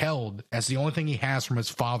that he held as the only thing he has from his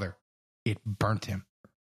father, it burnt him.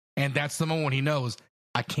 And that's the moment when he knows,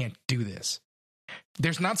 I can't do this.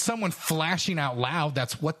 There's not someone flashing out loud.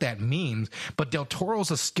 That's what that means. But Del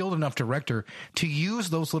Toro's a skilled enough director to use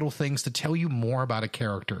those little things to tell you more about a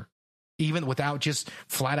character, even without just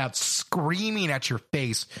flat out screaming at your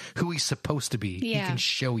face who he's supposed to be. He can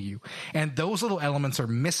show you. And those little elements are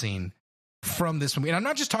missing from this movie. And I'm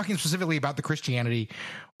not just talking specifically about the Christianity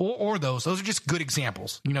or those are just good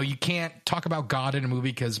examples. You know, you can't talk about God in a movie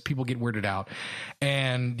because people get weirded out,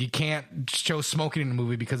 and you can't show smoking in a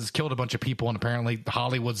movie because it's killed a bunch of people and apparently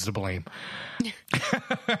Hollywood's to blame.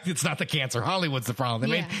 It's not the cancer. Hollywood's the problem.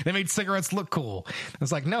 They made cigarettes look cool.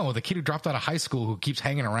 It's like, no, the kid who dropped out of high school who keeps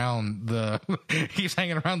hanging around the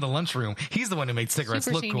lunchroom, he's the one who made cigarettes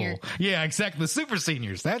look cool. Yeah, exactly. The super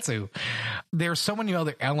seniors. That's who. There's so many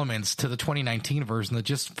other elements to the 2019 version that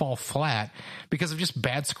just fall flat because of just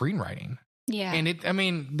bad screenwriting. Yeah.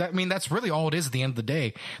 And that's really all it is at the end of the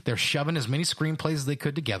day. They're shoving as many screenplays as they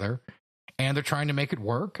could together and they're trying to make it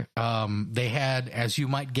work. They had, as you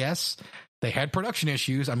might guess, they had production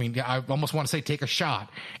issues. I mean, I almost want to say take a shot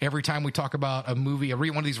every time we talk about a movie,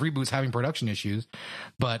 one of these reboots having production issues.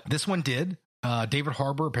 But this one did. David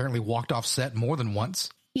Harbour apparently walked off set more than once.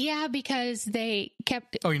 Yeah, because they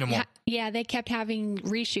kept... Oh, you know more? They kept having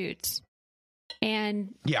reshoots.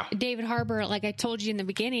 And David Harbour, like I told you in the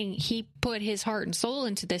beginning, he put his heart and soul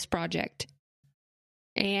into this project.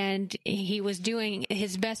 And he was doing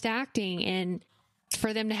his best acting. And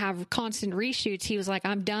for them to have constant reshoots, he was like,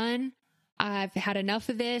 I'm done. I've had enough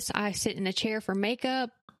of this. I sit in a chair for makeup,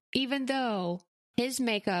 even though his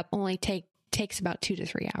makeup only takes about 2 to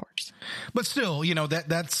 3 hours. But still, you know,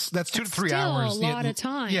 that's 2 to 3 hours. A lot of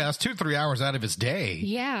time. Yeah, that's 2 to 3 hours out of his day.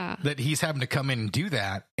 Yeah. That he's having to come in and do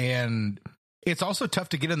that. And it's also tough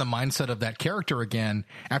to get in the mindset of that character again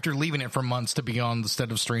after leaving it for months to be on the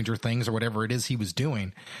set of Stranger Things or whatever it is he was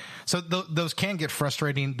doing. So those can get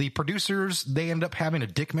frustrating. The producers, they end up having a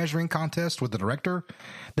dick measuring contest with the director.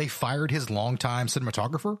 They fired his longtime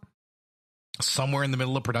cinematographer somewhere in the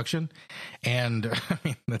middle of production. And I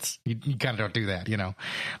mean, you kind of don't do that, you know,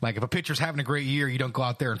 like if a pitcher's having a great year, you don't go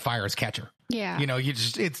out there and fire his catcher. Yeah. You know,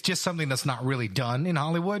 it's just something that's not really done in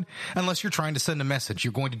Hollywood unless you're trying to send a message.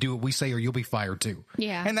 You're going to do what we say or you'll be fired too.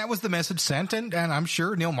 Yeah. And that was the message sent. And I'm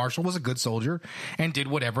sure Neil Marshall was a good soldier and did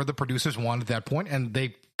whatever the producers wanted at that point, and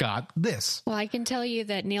they got this. Well, I can tell you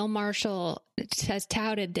that Neil Marshall has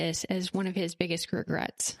touted this as one of his biggest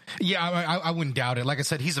regrets. Yeah, I wouldn't doubt it. Like I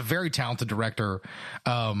said, he's a very talented director.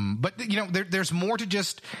 But, you know, there's more to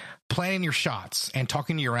just planning your shots and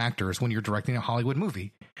talking to your actors when you're directing a Hollywood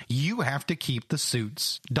movie. You have to keep the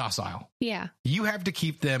suits docile. Yeah. You have to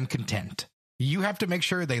keep them content. You have to make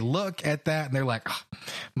sure they look at that and they're like, oh,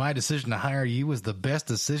 my decision to hire you was the best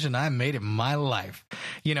decision I made in my life.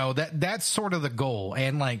 You know, that's sort of the goal.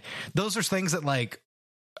 And like, those are things that like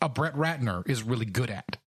a Brett Ratner is really good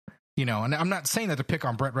at. You know, and I'm not saying that to pick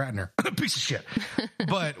on Brett Ratner, piece of shit.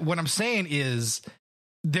 But what I'm saying is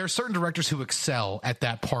there are certain directors who excel at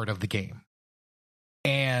that part of the game.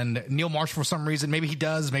 And Neil Marshall, for some reason, maybe he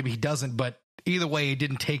does, maybe he doesn't, but either way, he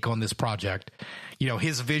didn't take on this project. You know,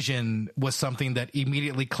 his vision was something that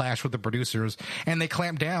immediately clashed with the producers, and they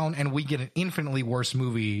clamped down, and we get an infinitely worse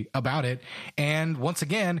movie about it. And once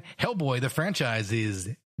again, Hellboy, the franchise, is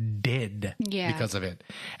dead because of it.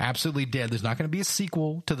 Absolutely dead. There's not going to be a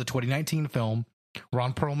sequel to the 2019 film.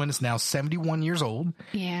 Ron Perlman is now 71 years old.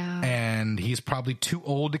 Yeah. And he's probably too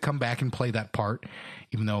old to come back and play that part,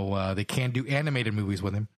 even though they can do animated movies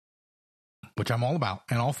with him, which I'm all about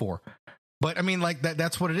and all for. But I mean, like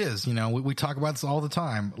that's what it is. You know, we talk about this all the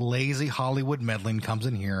time. Lazy Hollywood meddling comes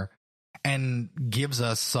in here and gives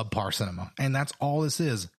us subpar cinema. And that's all this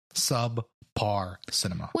is. Subpar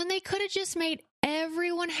cinema. When they could have just made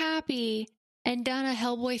everyone happy and done a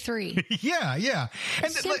Hellboy 3. Yeah.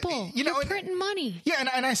 And simple. You know, you're printing money. Yeah,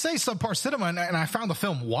 and I say subpar cinema, and I found the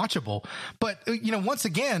film watchable. But, you know, once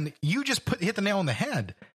again, you just hit the nail on the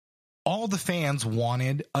head. All the fans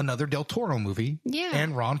wanted another Del Toro movie. Yeah.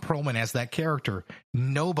 And Ron Perlman as that character.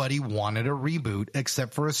 Nobody wanted a reboot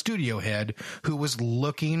except for a studio head who was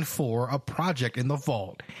looking for a project in the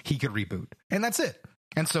vault he could reboot. And that's it.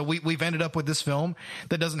 And so we've ended up with this film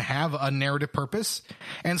that doesn't have a narrative purpose.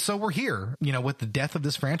 And so we're here, you know, with the death of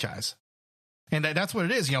this franchise. And that's what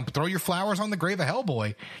it is. Throw your flowers on the grave of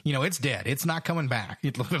Hellboy. It's dead. It's not coming back.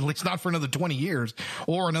 At least not for another 20 years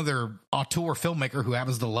or another auteur filmmaker who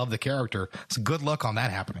happens to love the character. So good luck on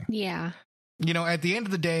that happening. Yeah. At the end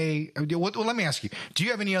of the day, well, let me ask you, do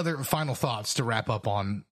you have any other final thoughts to wrap up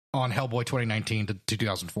on Hellboy 2019 to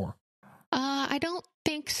 2004? I don't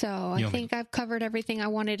think so. I think I've covered everything I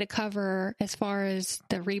wanted to cover as far as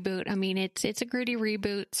the reboot. I mean, it's a gritty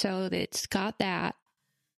reboot, so it's got that.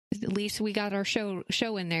 At least we got our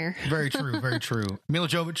show in there. Very true. Very true. Mila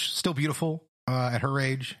Jovovich, still beautiful at her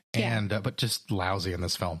age, and but just lousy in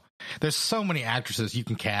this film. There's so many actresses you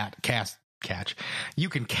can cast.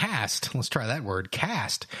 Let's try that word.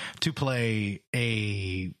 Cast to play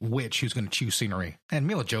a witch who's going to chew scenery. And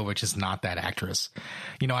Mila Jovovich is not that actress.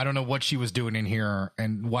 I don't know what she was doing in here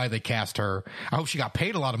and why they cast her. I hope she got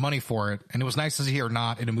paid a lot of money for it. And it was nice to see her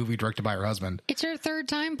not in a movie directed by her husband. It's her third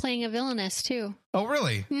time playing a villainess, too. Oh,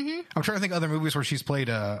 really? Mm-hmm. I'm trying to think of other movies where she's played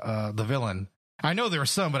the villain. I know there are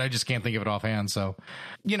some, but I just can't think of it offhand. So,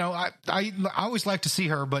 I always like to see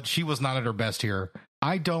her, but she was not at her best here.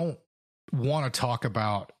 I don't want to talk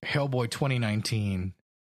about Hellboy 2019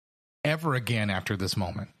 ever again after this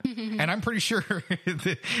moment. And I'm pretty sure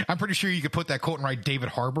you could put that quote and write David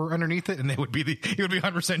Harbour underneath it, and it would be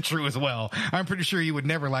 100% true as well. I'm pretty sure you would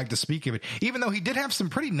never like to speak of it, even though he did have some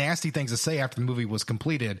pretty nasty things to say after the movie was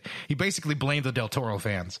completed. He basically blamed the Del Toro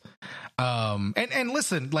fans. And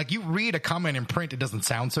listen, like, you read a comment in print, it doesn't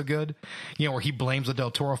sound so good, where he blames the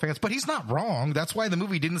Del Toro fans, but he's not wrong. That's why the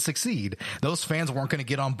movie didn't succeed. Those fans weren't going to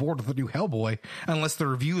get on board with the new Hellboy unless the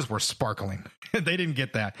reviews were sparkling. They didn't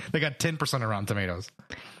get that. They got 10% around Tomatoes.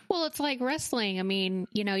 Well, it's like wrestling. I mean,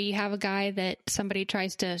 you have a guy that somebody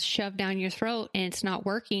tries to shove down your throat and it's not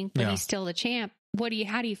working, but he's still the champ.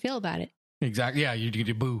 How do you feel about it? Exactly. Yeah,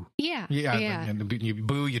 you boo. Yeah. You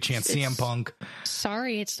boo. You chant CM Punk.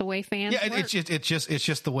 Sorry, it's the way fans. Yeah, work. it's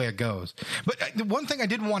just the way it goes. But one thing I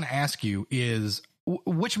did want to ask you is,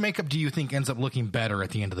 which makeup do you think ends up looking better at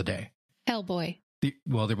the end of the day? Hellboy. They're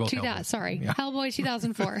both Hellboys. Sorry, yeah. Hellboy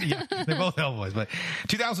 2004. Yeah, they're both Hellboys, but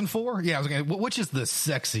 2004. Yeah, which is the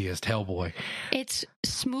sexiest Hellboy? It's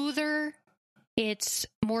smoother. It's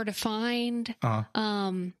more defined.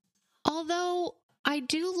 Although I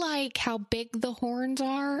do like how big the horns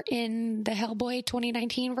are in the Hellboy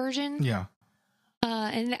 2019 version. Yeah.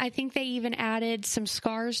 And I think they even added some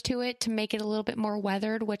scars to it to make it a little bit more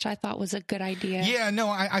weathered, which I thought was a good idea. Yeah, no,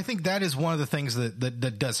 I think that is one of the things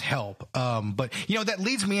that does help. But, that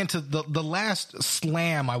leads me into the last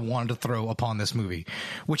slam I wanted to throw upon this movie,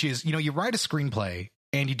 which is, you write a screenplay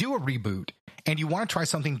and you do a reboot and you want to try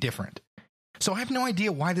something different. So I have no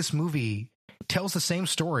idea why this movie tells the same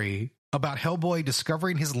story about Hellboy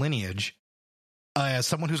discovering his lineage as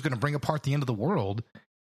someone who's going to bring apart the end of the world,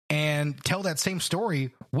 and tell that same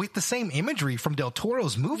story with the same imagery from Del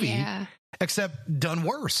Toro's movie, except done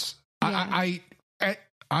worse. Yeah.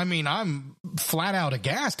 I mean, I'm flat out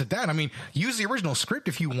aghast at that. I mean, use the original script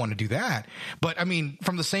if you want to do that. But I mean,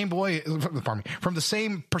 from the same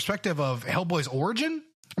perspective of Hellboy's origin,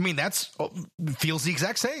 I mean, feels the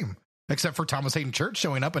exact same, except for Thomas Hayden Church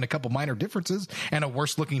showing up and a couple minor differences and a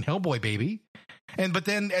worse looking Hellboy baby. But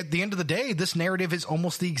then at the end of the day, this narrative is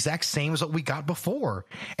almost the exact same as what we got before.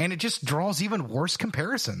 And it just draws even worse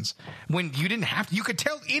comparisons when you could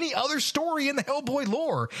tell any other story in the Hellboy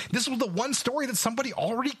lore. This was the one story that somebody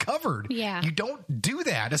already covered. Yeah. You don't do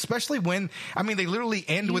that, especially when, they literally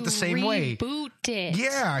end with the same way. Reboot it.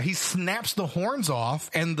 Yeah. He snaps the horns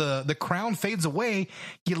off and the crown fades away.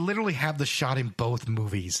 You literally have the shot in both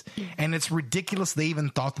movies. And it's ridiculous they even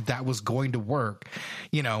thought that was going to work.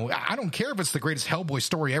 I don't care if it's the greatest Hellboy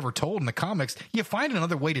story ever told in the comics. You find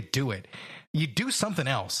another way to do it. You do something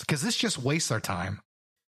else, because this just wastes our time.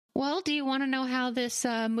 Well, do you want to know how this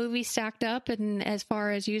movie stacked up as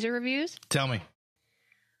far as user reviews? Tell me.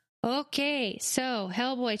 Okay, so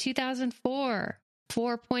Hellboy 2004,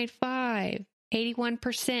 4.5,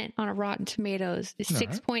 81% on a Rotten Tomatoes,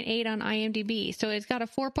 6.8 on IMDb. So it's got a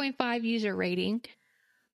 4.5 user rating.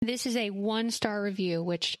 This is a 1-star review,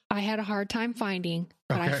 which I had a hard time finding,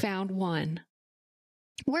 but I found one.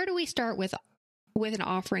 Where do we start with an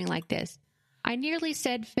offering like this? I nearly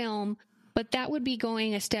said film, but that would be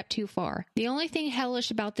going a step too far. The only thing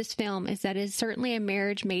hellish about this film is that it is certainly a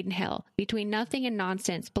marriage made in hell, between nothing and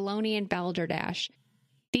nonsense, baloney and balderdash.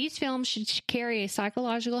 These films should carry a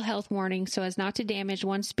psychological health warning so as not to damage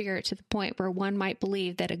one's spirit to the point where one might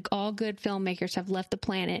believe that all good filmmakers have left the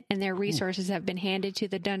planet and their resources have been handed to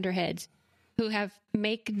the dunderheads who have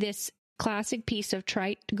make this classic piece of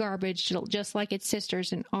trite garbage just like its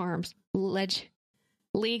sisters in arms,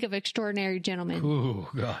 League of Extraordinary Gentlemen. Oh,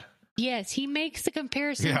 God. Yes, he makes the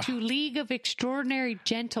comparison to League of Extraordinary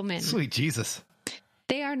Gentlemen. Sweet Jesus.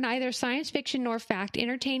 They are neither science fiction nor fact,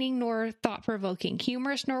 entertaining nor thought-provoking,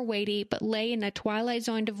 humorous nor weighty, but lay in a twilight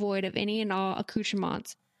zone devoid of any and all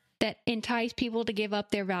accoutrements that entice people to give up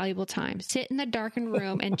their valuable time, sit in the darkened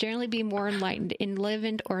room, and generally be more enlightened,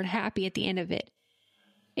 enlivened, or happy at the end of it.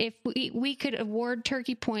 If we could award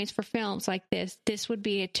turkey points for films like this would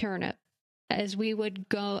be a turnip, as we would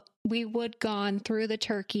gone through the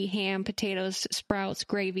turkey, ham, potatoes, sprouts,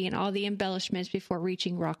 gravy, and all the embellishments before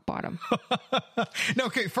reaching rock bottom. No,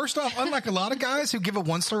 okay, first off, unlike a lot of guys who give a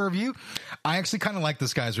 1-star review, I actually kind of like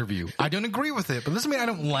this guy's review. I don't agree with it, but doesn't mean I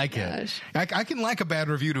don't like it. I can like a bad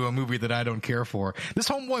review to a movie that I don't care for. This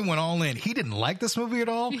homeboy went all in. He didn't like this movie at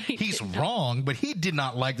all. He's wrong, but he did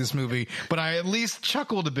not like this movie, but I at least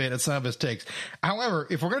chuckled a bit at some of his takes. However,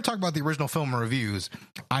 if we're going to talk about the original film reviews,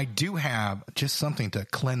 I do have just something to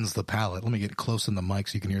cleanse the palate. Let me get close in the mic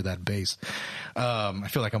so you can hear that bass. I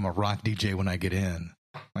feel like I'm a rock DJ when I get in.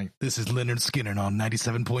 Like, this is Leonard Skinner on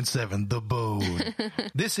 97.7 The Bode.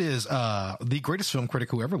 This is the greatest film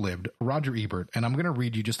critic who ever lived, Roger Ebert, and I'm going to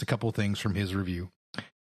read you just a couple of things from his review.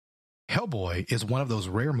 Hellboy is one of those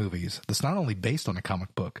rare movies that's not only based on a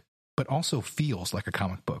comic book, but also feels like a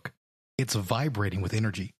comic book. It's vibrating with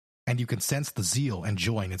energy, and you can sense the zeal and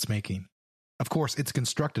joy in its making. Of course, it's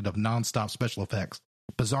constructed of non-stop special effects,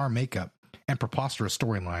 bizarre makeup, and preposterous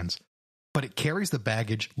storylines, but it carries the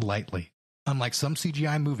baggage lightly. Unlike some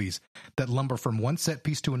CGI movies that lumber from one set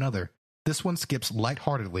piece to another, this one skips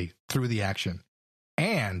lightheartedly through the action.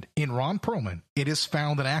 And in Ron Perlman, it is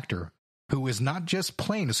found an actor who is not just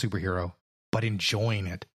playing a superhero, but enjoying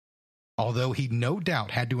it. Although he no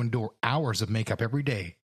doubt had to endure hours of makeup every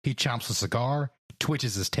day, he chomps a cigar,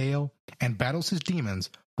 twitches his tail, and battles his demons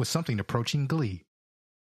with something approaching glee.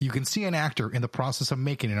 You can see an actor in the process of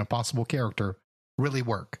making an impossible character really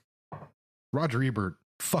work. Roger Ebert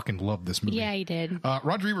fucking loved this movie. Yeah, he did.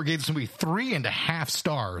 Roger Ebert gave this movie 3.5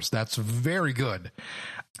 stars. That's very good.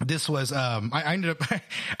 This was, I ended up,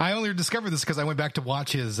 I only discovered this because I went back to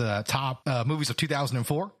watch his top movies of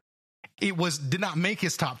 2004. It did not make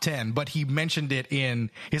his top 10, but he mentioned it in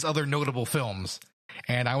his other notable films.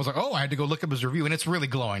 And I was like, I had to go look up his review, and it's really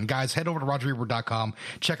glowing. Guys, head over to RogerEbert.com,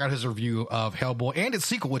 check out his review of Hellboy and its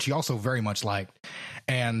sequel, which he also very much liked.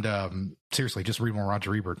 And seriously, just read more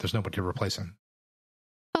Roger Ebert. There's nobody to replace him.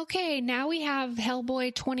 Okay, now we have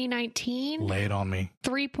Hellboy 2019. Lay it on me.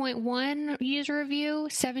 3.1 user review,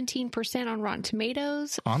 17% on Rotten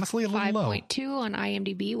Tomatoes. Honestly, a little low. 5.2 on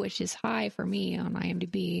IMDb, which is high for me on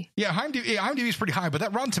IMDb. Yeah, IMDb is pretty high, but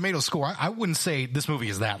that Rotten Tomatoes score, I wouldn't say this movie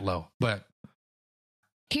is that low, but...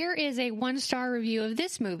 Here is a 1-star review of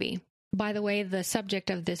this movie. By the way, the subject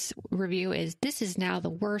of this review is, "This is now the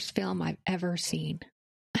worst film I've ever seen."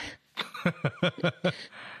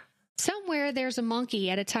 Somewhere there's a monkey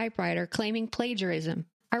at a typewriter claiming plagiarism.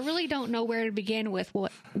 I really don't know where to begin with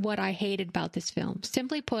what I hated about this film.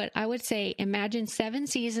 Simply put, I would say imagine 7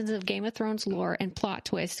 seasons of Game of Thrones lore and plot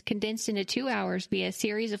twists condensed into 2 hours via a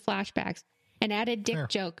series of flashbacks and added dick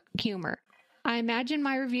joke humor. I imagine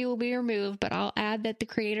my review will be removed, but I'll add that the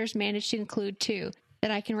creators managed to include 2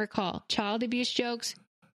 that I can recall. Child abuse jokes,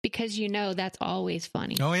 because that's always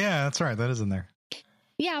funny. Oh, yeah, that's right. That is in there.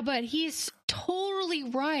 Yeah, but he's totally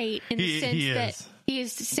right in the sense that he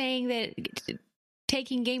is saying that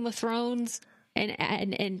taking Game of Thrones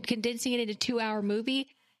and condensing it into a 2-hour movie,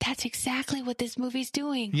 that's exactly what this movie's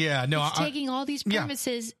doing. Yeah, no, it's taking all these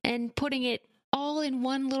premises and putting it all in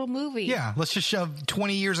one little movie. Yeah, let's just shove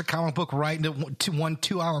 20 years of comic book right into one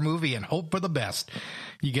 2-hour movie and hope for the best.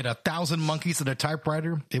 You get 1,000 monkeys at a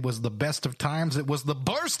typewriter. It was the best of times. It was the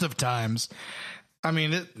burst of times. I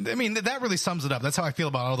mean, that really sums it up. That's how I feel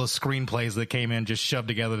about all those screenplays that came in just shoved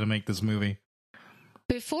together to make this movie.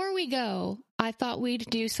 Before we go, I thought we'd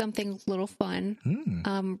do something a little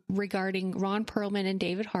fun regarding Ron Perlman and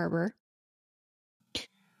David Harbour.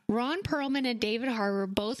 Ron Perlman and David Harbour,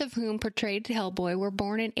 both of whom portrayed Hellboy, were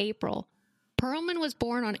born in April. Perlman was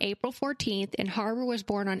born on April 14th and Harbour was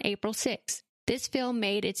born on April 6th. This film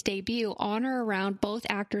made its debut on or around both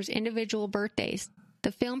actors' individual birthdays.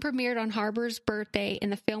 The film premiered on Harbour's birthday,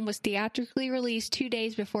 and the film was theatrically released 2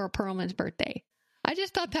 days before Perlman's birthday. I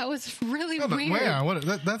just thought that was really weird.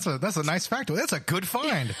 Yeah, that's a nice factor. That's a good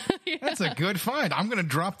find. Yeah. That's a good find. I'm going to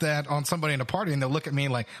drop that on somebody in a party, and they'll look at me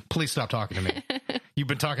like, "Please stop talking to me. You've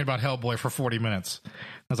been talking about Hellboy for 40 minutes." I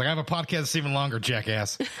was like, "I have a podcast that's even longer,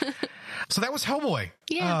 jackass." So that was Hellboy.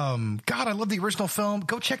 Yeah. God, I love the original film.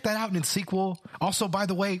 Go check that out in its sequel. Also, by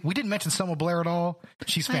the way, we didn't mention Selma Blair at all.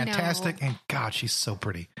 She's fantastic. And God, she's so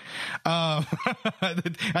pretty. I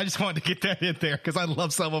just wanted to get that in there because I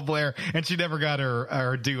love Selma Blair and she never got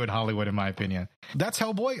her due in Hollywood, in my opinion. That's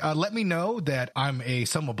Hellboy. Let me know that I'm a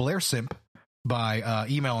Selma Blair simp by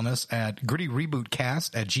emailing us at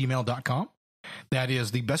grittyRebootcast@gmail.com. That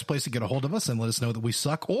is the best place to get a hold of us and let us know that we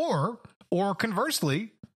suck, or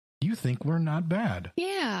conversely, you think we're not bad.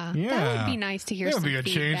 Yeah. That would be nice to hear. It would be a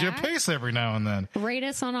change of pace every now and then. Rate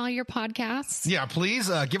us on all your podcasts. Yeah,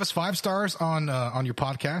 please give us 5 stars on your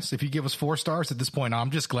podcast. If you give us 4 stars at this point,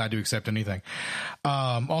 I'm just glad to accept anything.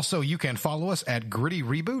 Also, you can follow us at Gritty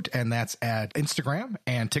Reboot, and that's at Instagram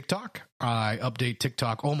and TikTok. I update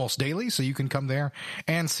TikTok almost daily, so you can come there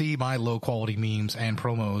and see my low-quality memes and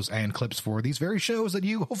promos and clips for these very shows that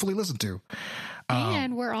you hopefully listen to.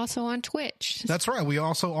 And we're also on Twitch. That's right. We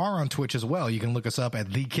also are on Twitch as well. You can look us up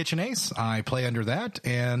at The Kitchen Ace. I play under that,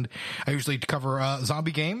 and I usually cover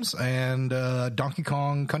zombie games and Donkey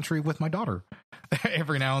Kong Country with my daughter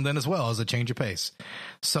every now and then as well as a change of pace.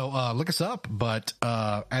 So look us up. But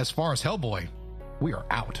as far as Hellboy, we are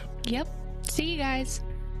out. Yep. See you guys.